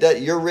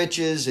your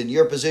riches and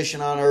your position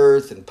on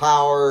earth and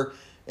power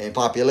and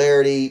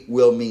popularity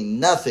will mean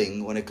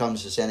nothing when it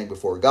comes to standing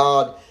before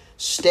God.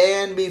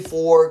 Stand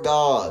before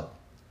God.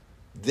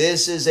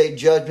 This is a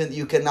judgment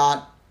you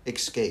cannot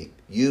escape.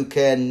 You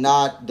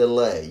cannot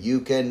delay. You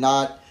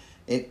cannot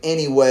in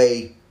any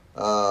way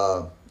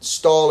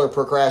stall or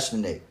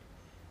procrastinate.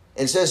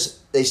 And it says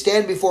they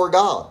stand before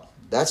God.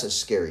 That's a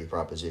scary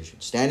proposition.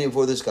 Standing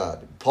before this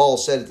God. Paul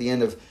said at the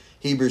end of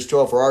Hebrews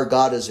 12, for our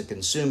God is a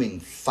consuming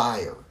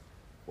fire.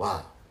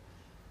 Wow.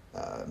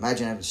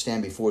 Imagine having to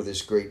stand before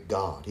this great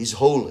God. He's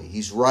holy.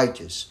 He's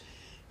righteous.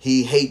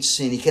 He hates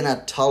sin. He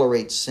cannot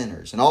tolerate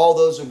sinners. And all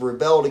those who have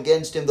rebelled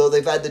against him, though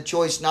they've had the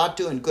choice not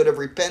to and could have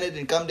repented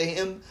and come to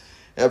him,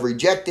 have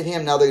rejected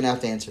him. Now they're going to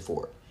have to answer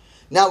for it.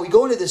 Now we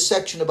go into this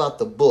section about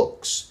the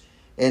books.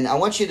 And I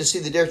want you to see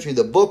the difference between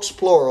the books,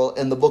 plural,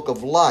 and the book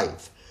of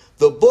life.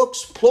 The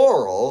books,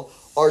 plural,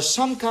 are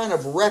some kind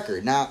of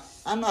record. Now,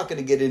 I'm not going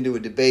to get into a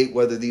debate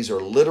whether these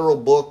are literal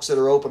books that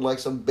are open like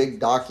some big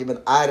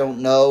document. I don't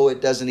know.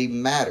 It doesn't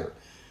even matter.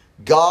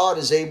 God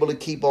is able to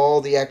keep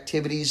all the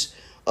activities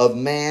of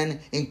man,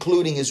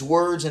 including his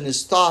words and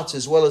his thoughts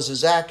as well as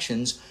his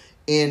actions,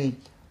 in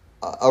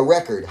a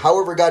record.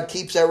 However, God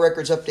keeps that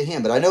record's up to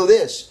him. But I know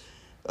this.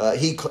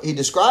 He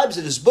describes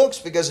it as books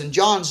because in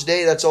John's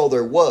day, that's all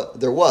there was.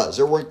 There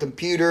weren't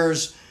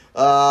computers.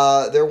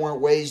 There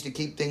weren't ways to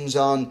keep things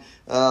on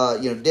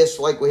discs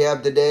like we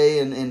have today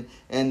and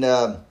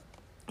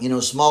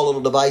small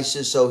little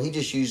devices. So he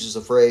just uses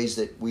a phrase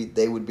that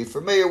they would be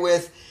familiar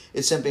with.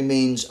 It simply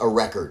means a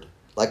record.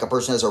 Like a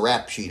person has a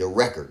rap sheet, a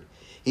record.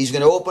 He's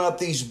going to open up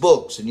these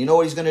books, and you know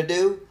what he's going to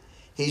do?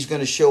 He's going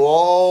to show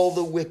all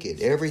the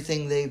wicked,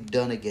 everything they've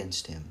done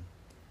against him.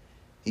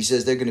 He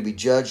says they're going to be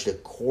judged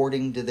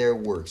according to their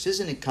works.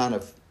 Isn't it kind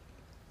of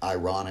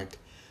ironic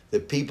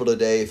that people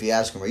today, if you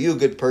ask them, are you a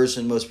good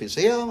person? Most people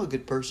say, yeah, I'm a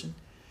good person.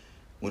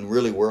 When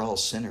really we're all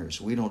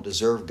sinners. We don't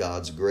deserve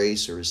God's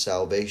grace or his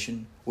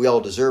salvation. We all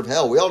deserve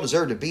hell. We all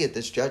deserve to be at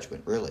this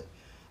judgment, really.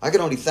 I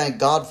can only thank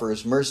God for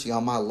his mercy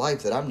on my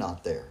life that I'm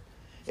not there.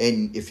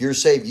 And if you're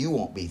saved, you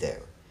won't be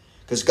there.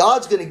 Because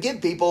God's going to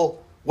give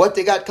people what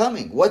they got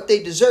coming, what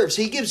they deserve.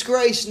 So he gives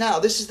grace now.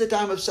 This is the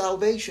time of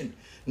salvation.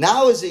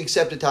 Now is the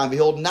accepted time.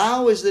 Behold,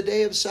 now is the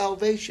day of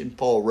salvation,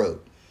 Paul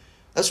wrote.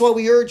 That's why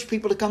we urge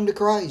people to come to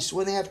Christ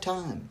when they have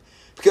time.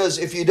 Because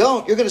if you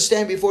don't, you're going to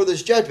stand before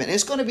this judgment. And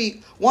it's going to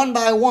be one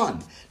by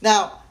one.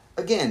 Now,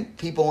 again,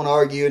 people want to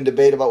argue and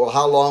debate about, well,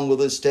 how long will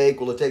this take?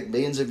 Will it take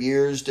billions of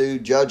years to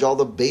judge all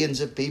the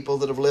billions of people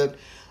that have lived?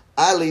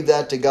 I leave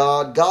that to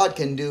God. God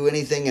can do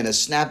anything in a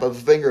snap of a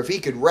finger. If he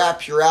could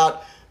rapture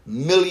out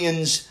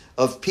millions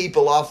of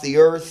people off the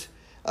earth,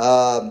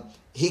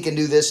 he can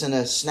do this in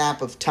a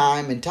snap of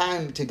time. And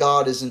time to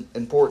God isn't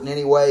important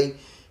anyway.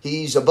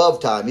 He's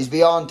above time. He's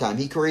beyond time.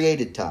 He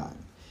created time.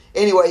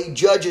 Anyway, he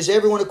judges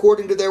everyone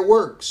according to their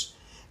works.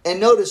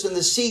 And notice, in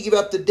the sea give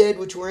up the dead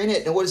which were in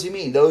it. Now what does he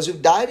mean? Those who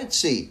died at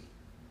sea.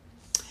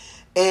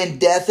 And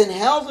death and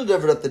hell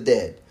delivered up the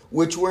dead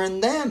which were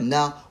in them.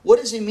 Now, what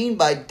does he mean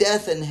by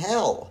death and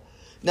hell?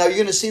 Now, you're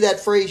going to see that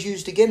phrase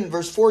used again in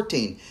verse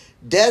 14.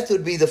 Death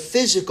would be the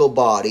physical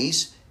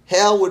bodies.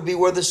 Hell would be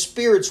where the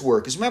spirits were.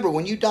 Because remember,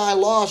 when you die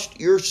lost,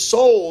 your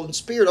soul and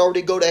spirit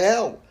already go to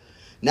hell.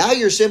 Now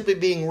you're simply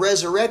being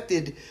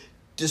resurrected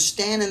to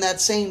stand in that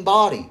same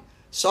body.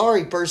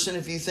 Sorry, person,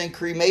 if you think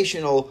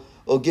cremation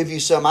will give you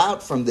some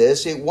out from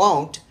this. It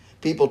won't.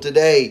 People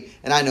today,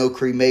 and I know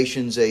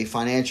cremation's a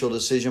financial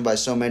decision by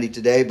so many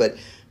today, but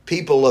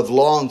people have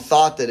long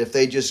thought that if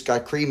they just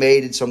got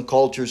cremated, some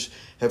cultures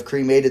have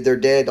cremated their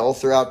dead all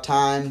throughout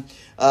time.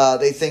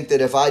 They think that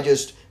if I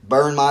just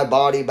burn my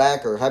body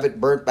back or have it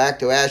burnt back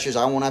to ashes,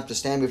 I won't have to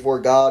stand before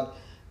God.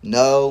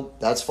 No,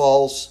 that's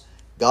false.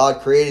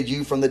 God created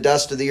you from the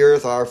dust of the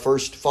earth, our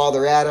first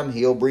father Adam.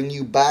 He'll bring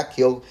you back.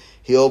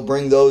 He'll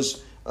bring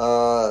those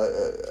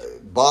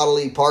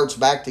bodily parts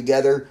back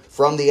together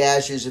from the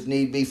ashes if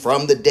need be,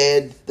 from the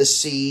dead, the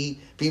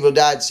sea. People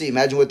died at sea.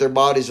 Imagine what their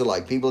bodies are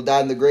like. People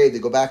died in the grave. They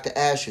go back to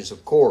ashes,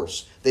 of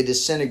course. They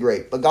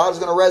disintegrate. But God's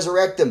going to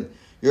resurrect them.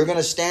 You're going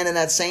to stand in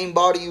that same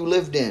body you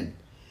lived in.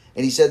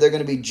 And he said they're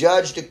going to be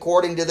judged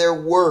according to their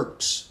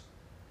works.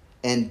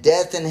 And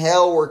death and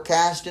hell were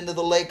cast into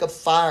the lake of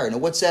fire. Now,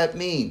 what's that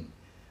mean?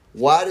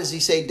 Why does he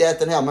say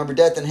death and hell? Remember,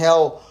 death and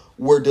hell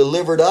were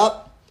delivered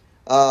up.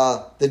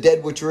 The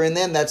dead which were in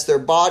them, that's their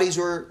bodies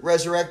were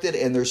resurrected,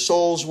 and their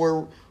souls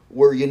were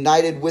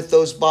united with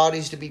those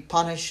bodies to be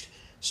punished.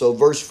 So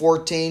verse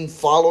 14,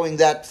 following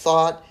that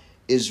thought,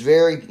 is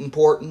very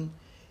important.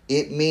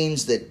 It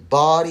means that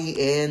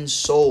body and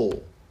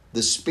soul,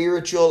 the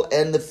spiritual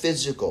and the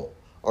physical,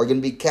 are going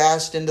to be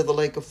cast into the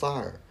lake of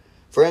fire.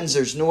 Friends,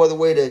 there's no other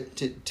way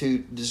to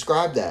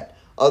describe that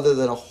other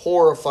than a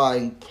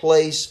horrifying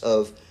place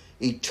of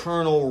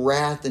eternal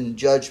wrath and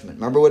judgment.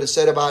 Remember what it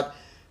said about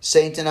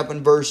Satan up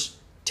in verse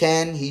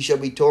 10? He shall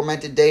be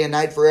tormented day and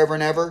night forever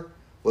and ever.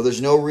 Well,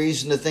 there's no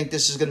reason to think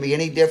this is going to be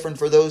any different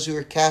for those who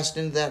are cast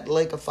into that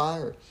lake of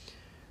fire.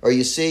 Are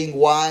you seeing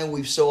why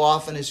we've so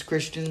often as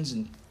Christians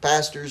and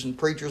pastors and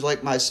preachers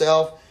like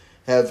myself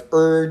have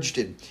urged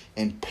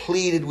and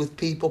pleaded with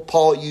people?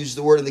 Paul used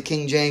the word in the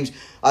King James,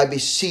 I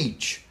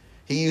beseech.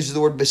 He uses the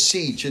word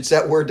beseech. It's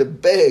that word to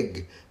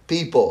beg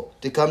people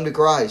to come to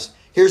Christ.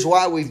 Here's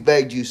why we've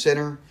begged you,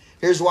 sinner.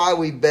 Here's why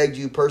we've begged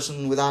you,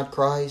 person without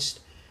Christ.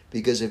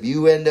 Because if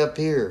you end up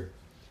here,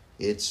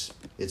 it's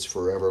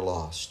forever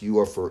lost. You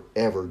are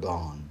forever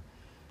gone.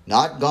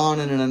 Not gone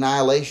in an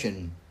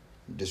annihilation.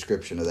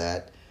 description of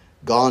that.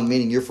 Gone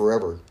meaning you're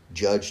forever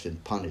judged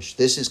and punished.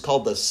 This is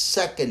called the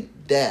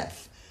second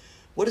death.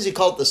 What does he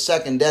call it the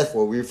second death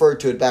for? We referred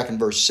to it back in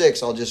verse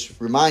 6. I'll just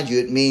remind you,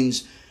 it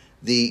means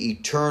the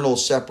eternal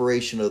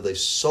separation of the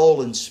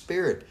soul and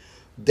spirit.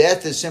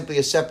 Death is simply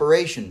a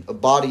separation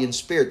of body and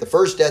spirit. The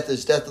first death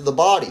is death of the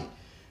body.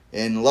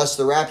 And unless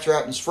the rapture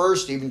happens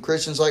first, even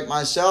Christians like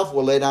myself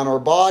will lay down our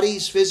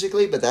bodies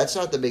physically, but that's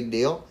not the big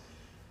deal.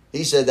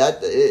 He said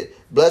that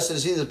blessed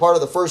is he that's part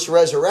of the first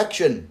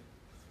resurrection,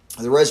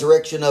 the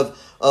resurrection of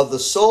the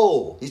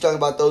soul. He's talking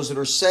about those that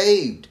are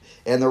saved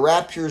and the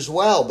rapture as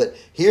well. But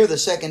here the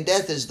second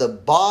death is the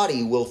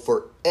body will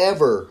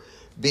forever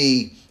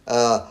be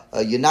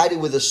united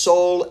with the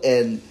soul,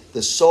 and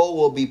the soul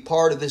will be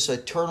part of this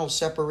eternal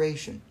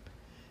separation.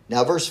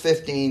 Now verse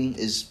 15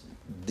 is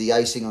the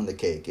icing on the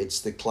cake.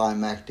 It's the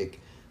climactic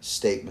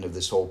statement of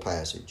this whole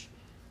passage.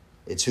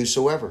 It's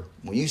whosoever.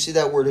 When you see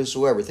that word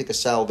whosoever, think of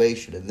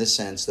salvation. In this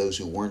sense, those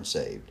who weren't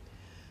saved.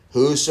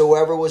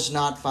 Whosoever was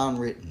not found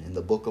written in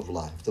the book of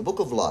life. The book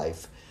of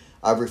life,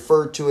 I've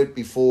referred to it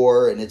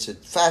before, and it's a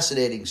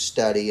fascinating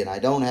study, and I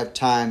don't have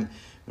time,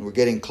 and we're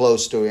getting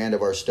close to the end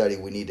of our study.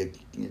 We need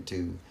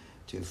to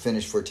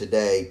finish for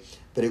today.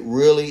 But it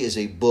really is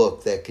a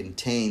book that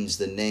contains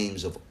the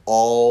names of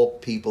all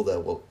people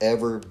that will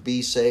ever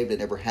be saved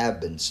and ever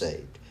have been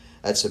saved.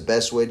 That's the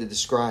best way to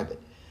describe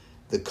it.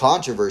 The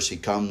controversy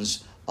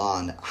comes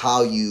on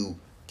how you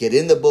get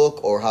in the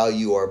book or how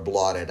you are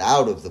blotted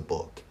out of the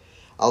book.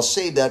 I'll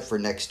save that for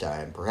next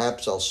time.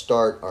 Perhaps I'll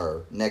start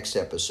our next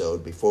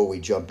episode before we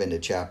jump into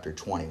chapter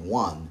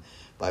 21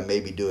 by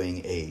maybe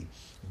doing a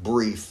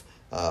brief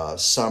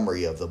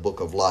summary of the book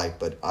of life.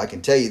 But I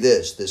can tell you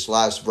this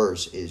last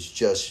verse is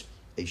just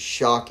a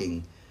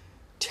shocking,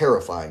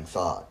 terrifying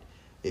thought.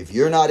 If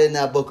you're not in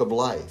that book of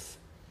life,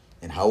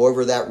 and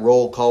however that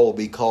roll call will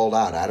be called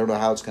out, I don't know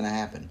how it's going to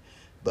happen,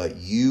 but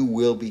you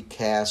will be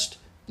cast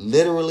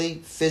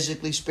literally,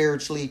 physically,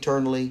 spiritually,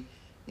 eternally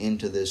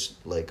into this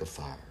lake of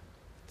fire.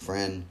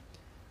 Friend,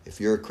 if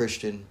you're a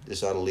Christian,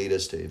 this ought to lead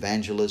us to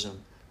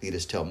evangelism, lead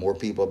us to tell more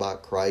people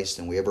about Christ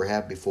than we ever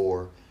have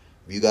before.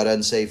 If you got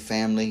unsaved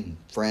family,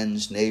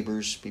 friends,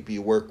 neighbors, people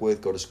you work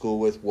with, go to school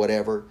with,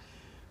 whatever,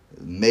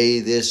 may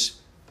this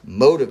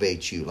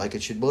motivate you like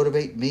it should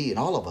motivate me and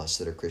all of us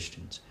that are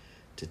Christians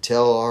to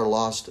tell our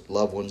lost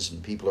loved ones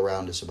and people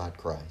around us about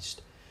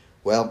Christ.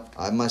 Well,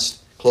 I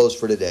must close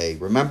for today.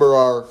 Remember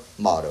our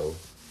motto: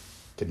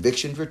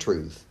 conviction for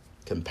truth,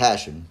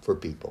 compassion for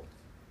people.